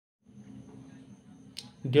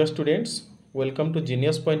Dear students, welcome to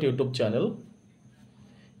Genius Point YouTube channel.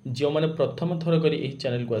 जो मैंने प्रथम थर करी यही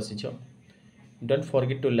चैनल को आसीछ, don't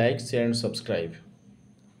forget to like share and subscribe.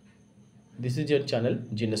 This is your channel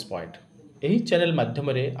Genius Point. यही चैनल माध्यम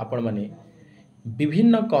रे आपण माने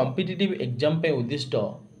विभिन्न कॉम्पिटिटिव एग्जाम पे उद्दिष्ट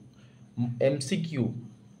MCQ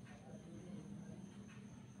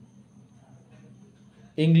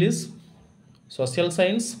English, social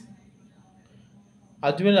science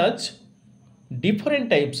as well as different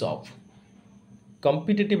types of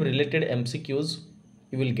competitive related MCQs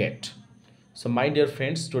you will get. So my dear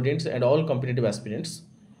friends, students and all competitive aspirants,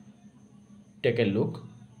 take a look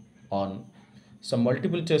on some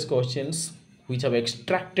multiple choice questions which have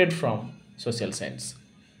extracted from social science.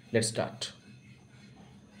 Let's start.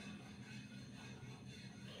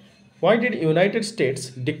 Why did United States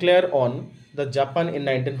declare on the Japan in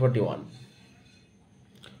 1941?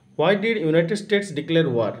 Why did United States declare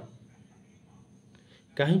war?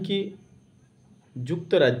 कहीं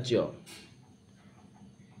ଯୁକ୍ତରାଜ୍ୟ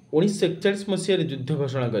 1941 ମସିହାରେ ଯୁଦ୍ଧ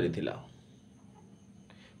ଘୋଷଣା କରିଥିଲା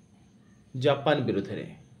Japan ବିରୁଦ୍ଧରେ.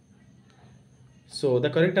 So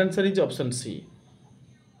the correct answer is option C,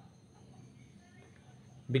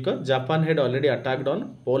 because Japan had already attacked on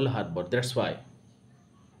Pearl Harbor. That's why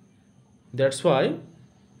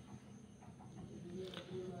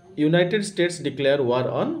United States declared war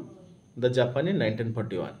on the Japan in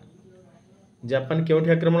 1941. Japan केउठी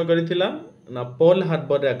आक्रमण करिथिला ना Pearl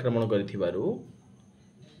Harbor रे आक्रमण करिथिबारु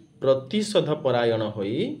प्रतिशोध परायण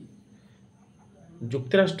होई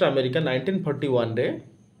युक्तराष्ट्र अमेरिका 1941 रे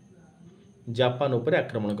जापान ऊपर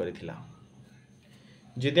आक्रमण करिथिला.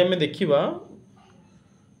 जदि हमें देखिबा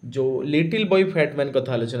जो लिटिल बॉय फैट मैन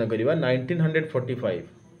कथा आलोचना करिबा 1945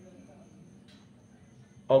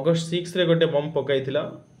 अगस्त 6 रे गोटे बम पकाइथिला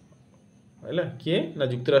हैला किए ना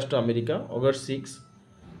युक्तराष्ट्र अमेरिका. अगस्त 6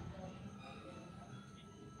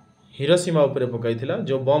 हिरोशिमा उपरे पकाइथिला.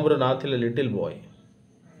 जो बम रो ना थिला लिटिल बॉय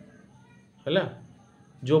हैला,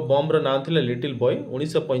 जो बम रो ना थिला लिटिल बॉय.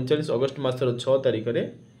 1945 अगस्त मासर 6 तारिख रे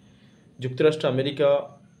युक्तराष्ट्र अमेरिका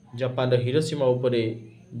जापान रो हिरोशिमा उपरे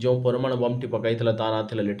जो परमाणु बम टी पकाइथिला ता ना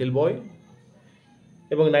थिला लिटिल बॉय.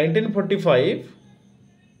 एवं 1945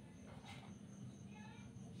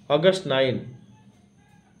 अगस्त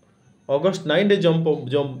 9 रे जो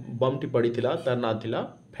बम टी पड़ीथिला तार ना थिला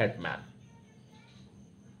फैट मैन.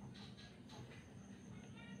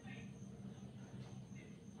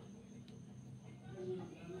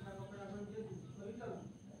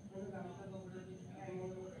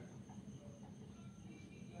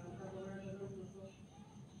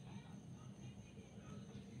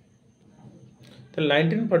 तो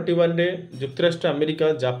 1941 रे युक्तराष्ट्र अमेरिका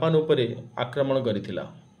जापान उपरे आक्रमण करिथिला.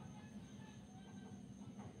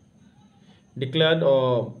 Declared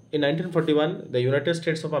in 1941, the United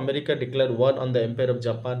States of America declared war on the Empire of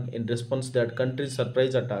Japan in response to that country's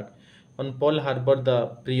surprise attack on Pearl Harbor the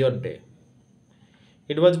prior day.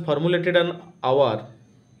 It was formulated an hour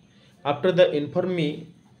after the infamy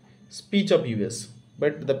speech of US,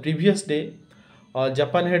 but the previous day,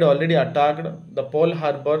 Japan had already attacked the Pearl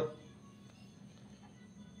Harbor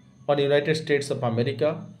on United States of America.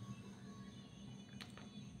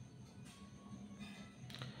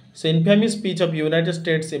 So infamous speech of United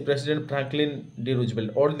States President Franklin D.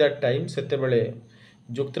 Roosevelt. All that time सेते बेले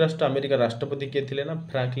युक्तराष्ट्र America राष्ट्रपति के थिले ना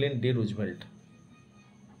Franklin D Roosevelt.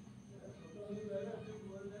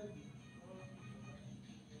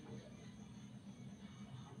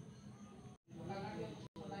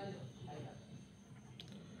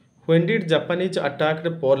 When did Japanese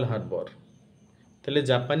attacked Pearl Harbor? तले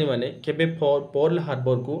जापानी माने केबे पर्ल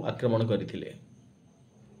हार्बर को आक्रमण करिथिले?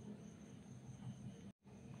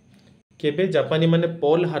 केबे जापानी माने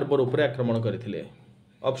पर्ल हार्बर ऊपर आक्रमण करिथिले?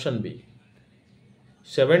 Option B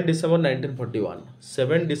 7 December 1941.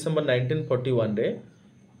 7 डिसेंबर 1941 रे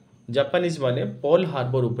जापानीज माने पर्ल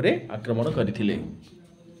हार्बर ऊपर आक्रमण करिथिले.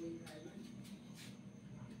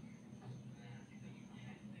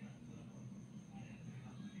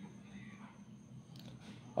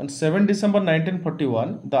 On 7 December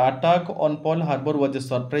 1941, the attack on Pearl Harbor was a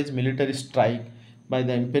surprise military strike by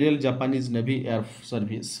the Imperial Japanese Navy Air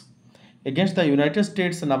Service against the United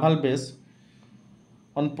States naval base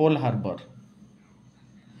on Pearl Harbor.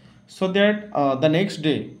 So that the next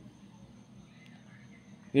day,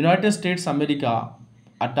 United States America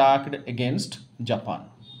attacked against Japan.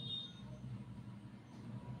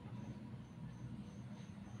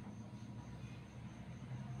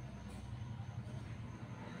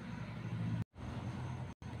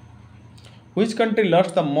 Which country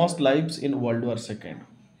lost the most lives in World War II?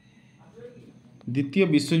 द्वितीय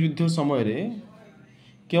विश्वयुद्ध समय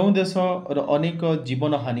केउं देश अनेक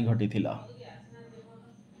जीवन हानि घटी थिला?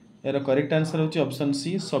 यार करेक्ट आंसर होची option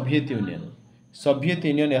C Soviet union. Soviet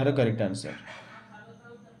union यार correct answer.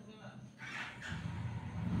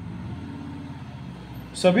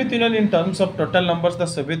 Soviet Union, in terms of total numbers, the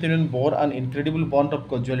Soviet Union bore an incredible amount of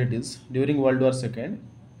casualties during World War II.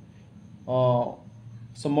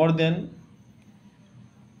 So more than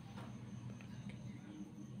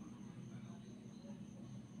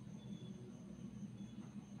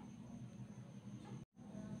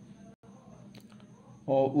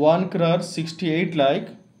 1 crore 68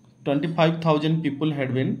 lakh 25,000 people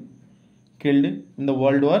had been killed in the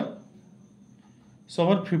World War. So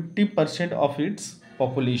over 50% of its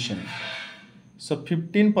population. So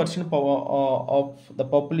 15% of the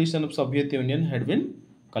population of Soviet Union had been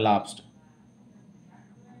collapsed.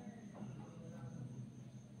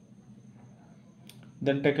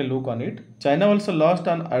 Then take a look on it. China also lost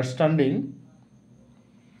an outstanding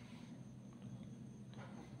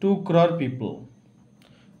 2 crore people.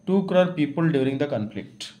 2 crore people during the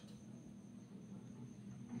conflict.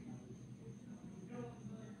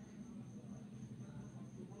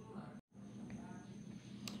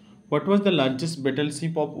 What was the largest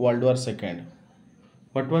battleship of World War II?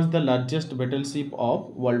 What was the largest battleship of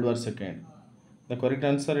World War II? The correct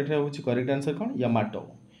answer एटा होची correct answer कौन Yamato.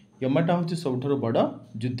 Yamato होची सबुठारु बड़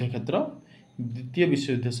युद्ध क्षेत्र द्वितीय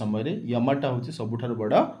विश्व युद्ध समय रे Yamato होची सबुठारु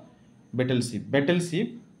बड़ battleship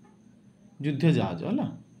युद्ध जहाज हला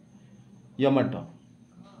Yamato.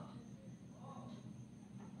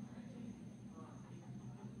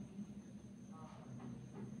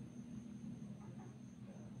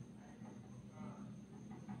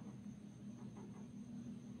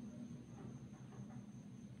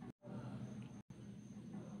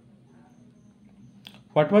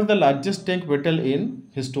 What was the largest tank battle in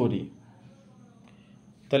history?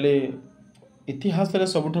 तले इतिहास रे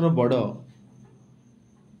सबुठारु बड़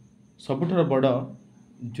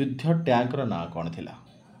युद्ध टैंक रो ना कौन थिला?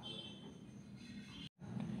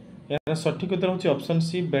 यार सठिक उत्तर होची option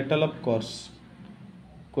C battle of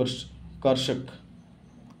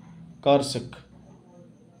कर्सक।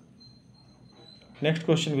 Next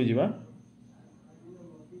question को जीवा।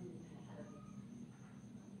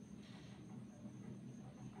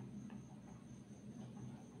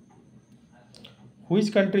 Which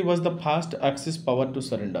country was the first Axis power to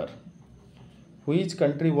surrender? Which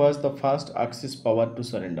country was the first Axis power to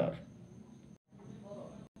surrender?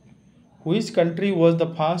 Which country was the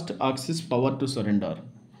first Axis power to surrender?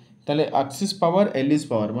 ताले Axis power Allies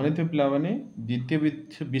power माने थे पिला माने द्वितीय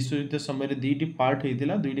विश्व युद्ध समय रे दुईटी पार्ट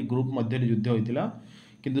होइतिला दुईटी ग्रुप मध्य युद्ध होइतिला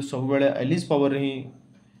किंतु सब बेले Allies power ही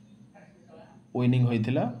विनिंग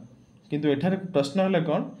होइतिला किंतु एठारे प्रश्न हला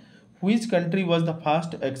कोन Which country was the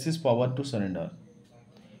first Axis power to surrender?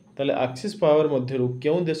 ताले Axis power मध्यरु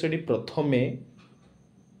केउ देशटी प्रथमे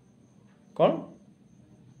कौन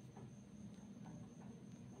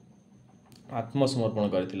आत्मसमर्पण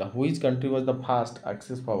करथिला? Which country was the first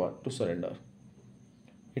Axis power to surrender?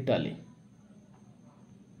 Italy.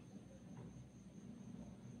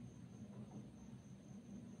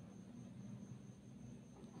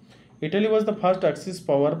 Italy was the first Axis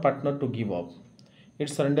power partner to give up. It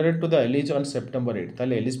surrendered to the Allies on September 8.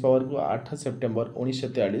 ताले Allies power को 8 सितंबर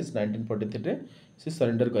 1943 1943 रे से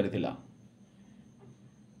surrender करथिला.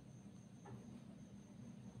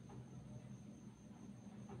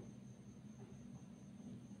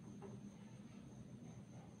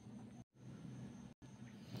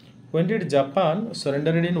 When did Japan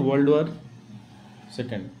surrendered in World War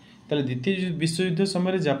II? ताले द्वितीय विश्व युद्ध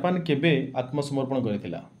समय Japan केबे आत्मसमर्पण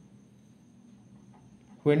करथिला?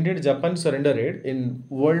 When did Japan surrendered in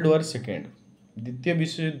World War II? द्वितीय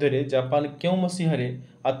विश्व युद्ध रे जापान क्यों मसीहा रे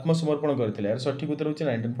आत्मसमर्पण करथिला? यार सठिक उत्तर होची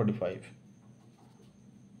 1945.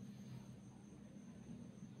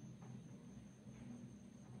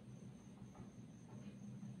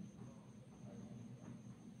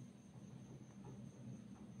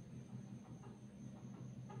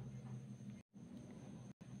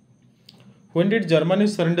 When did Germany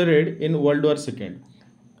surrendered in World War II?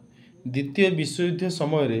 द्वितीय विश्व युद्ध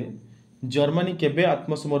समय रे जर्मनी केबे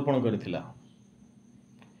आत्मसमर्पण करथिला?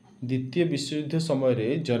 द्वितीय विश्व युद्ध समय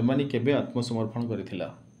रे जर्मनी केबे आत्मसमर्पण करथिला?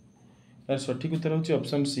 यार सठिक उत्तर होची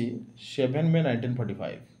option C 7 may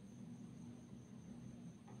 1945.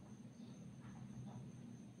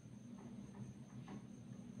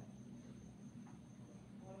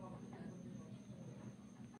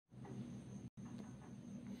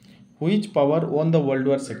 Which power won the World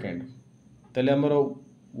War II? तले हमरो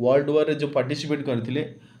वर्ल्ड वार रे जो पार्टिसिपेट करथिले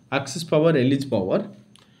Axis power Allies power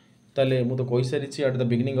तले मु तो कहि सारी छी at the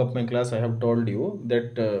beginning of my class I have told you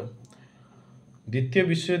that द्वितीय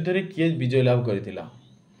विश्व युद्ध रे किए विजय लाभ करथिला?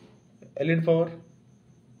 Allied power.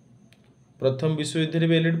 प्रथम विश्वयुद्ध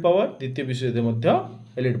भी एलिड पावर, द्वितीय विश्वयुद्ध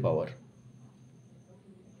एलिड power.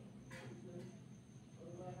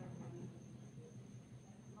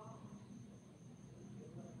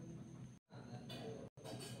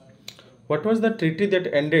 What was the treaty that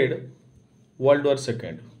ended World War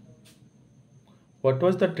II? What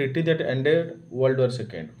was the treaty that ended World War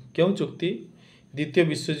II? क्यों चुक्ति द्वितीय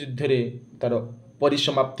विश्वयुद्ध रे तार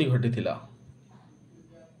परिसमाप्ति घटिथिला?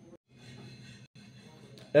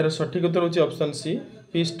 यार सठिक उत्तर होची option C,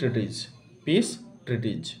 piece treaties. Piece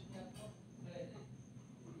treaties.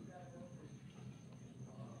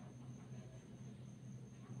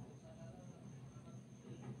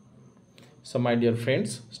 So my dear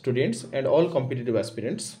friends, students and all competitive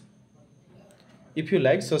aspirants, if you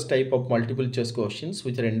like such type of multiple choice questions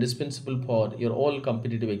which are indispensable for your all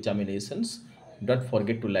competitive examinations, don't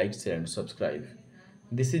forget to like, share and subscribe.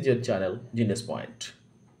 This is your channel Genius Point.